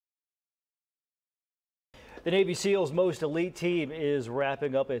The Navy SEALs' most elite team is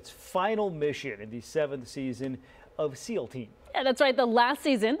wrapping up its final mission in the 7th season of SEAL Team. Yeah, that's right. The last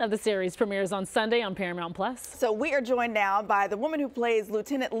season of the series premieres on Sunday on Paramount Plus. So we are joined now by the woman who plays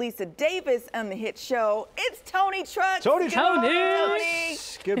Lieutenant Lisa Davis on the hit show. It's Toni Trucks. Toni!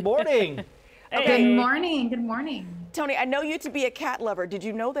 Good morning. Okay. Good morning. Good morning. Toni, I know you to be a cat lover. Did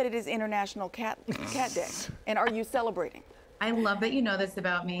you know that it is International Cat Day? And are you celebrating? I love that you know this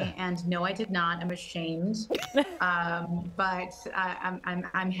about me, and no, I did not. I'm ashamed, but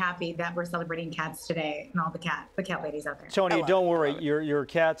I'm happy that we're celebrating cats today and all the cat ladies out there. Toni, don't worry. Your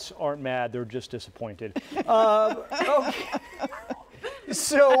cats aren't mad. They're just disappointed. Okay.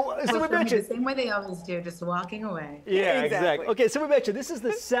 So we mentioned the same way they always do, just walking away. Yeah, exactly. Okay, so we mentioned this is the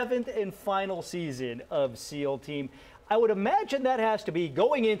 7th and final season of SEAL Team. I would imagine that has to be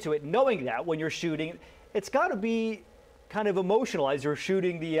going into it, knowing that when you're shooting, it's got to be kind of emotional as you're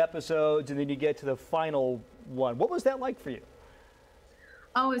shooting the episodes and then you get to the final one. What was that like for you?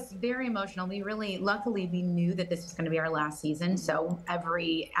 Oh, it's very emotional. Luckily, we knew that this was going to be our last season. So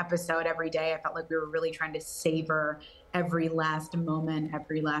every episode, every day, I felt like we were really trying to savor every last moment,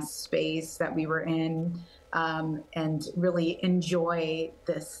 every last space that we were in, and really enjoy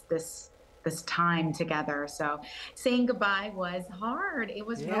this time together. So saying goodbye was hard. It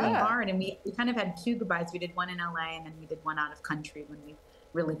was really hard. And we kind of had two goodbyes. We did one in LA and then we did one out of country when we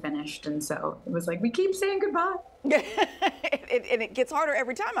really finished. And so it was like, we keep saying goodbye. and it gets harder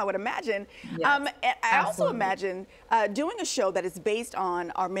every time, I would imagine. Yes, I also imagine doing a show that is based on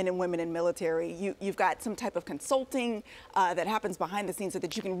our men and women in military. You've got some type of consulting that happens behind the scenes so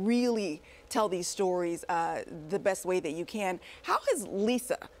that you can really tell these stories the best way that you can. How has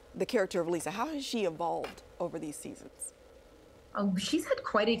Lisa, the character of Lisa, how has she evolved over these seasons? Oh, she's had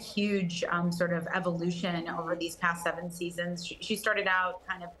quite a huge sort of evolution over these past 7 seasons. She started out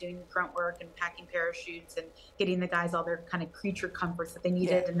kind of doing grunt work and packing parachutes and getting the guys all their kind of creature comforts that they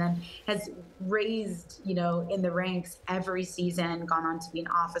needed, and then has raised, in the ranks every season, gone on to be an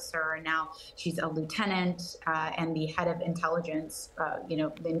officer, and now she's a lieutenant and the head of intelligence,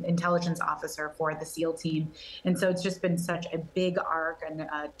 the intelligence officer for the SEAL team. And so it's just been such a big arc and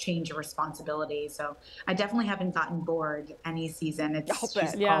a change of responsibility. So I definitely haven't gotten bored any season. It's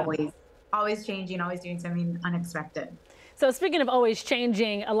just always changing, always doing something unexpected. So speaking of always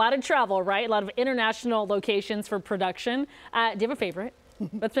changing, a lot of travel, right? A lot of international locations for production. Do you have a favorite?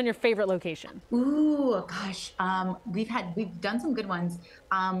 What's been your favorite location? Ooh, gosh, we've done some good ones.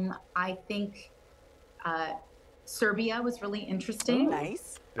 I think Serbia was really interesting.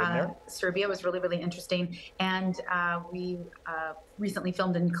 Nice. Serbia was really, really interesting. And we recently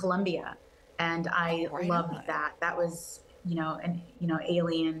filmed in Colombia, and I loved that. That was an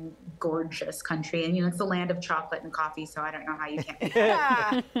alien, gorgeous country, and it's the land of chocolate and coffee. So I don't know how you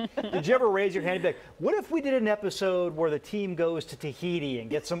can't. Did you ever raise your hand and be like, what if we did an episode where the team goes to Tahiti and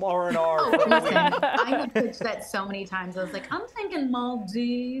get some R&R? Oh, listen, I had pitched that so many times. I was like, I'm thinking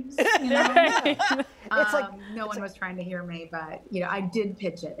Maldives. It's like no one was trying to hear me, but I did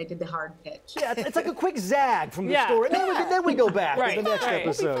pitch it. I did the hard pitch. Yeah, it's like a quick zag from the story. Then we go back to the next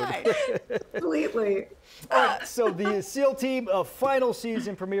episode. Completely. All right, so the SEAL Team final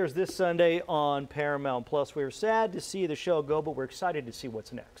season premieres this Sunday on Paramount Plus. We're sad to see the show go, but we're excited to see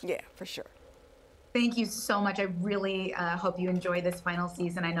what's next. Yeah, for sure. Thank you so much. I really hope you enjoy this final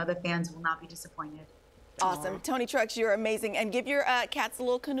season. I know the fans will not be disappointed. Awesome. Toni Trucks, you're amazing. And give your cats a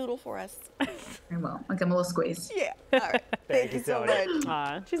little canoodle for us. I will. I'll give them a little squeeze. Yeah. All right. Thank you so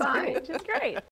much. She's great. She's great.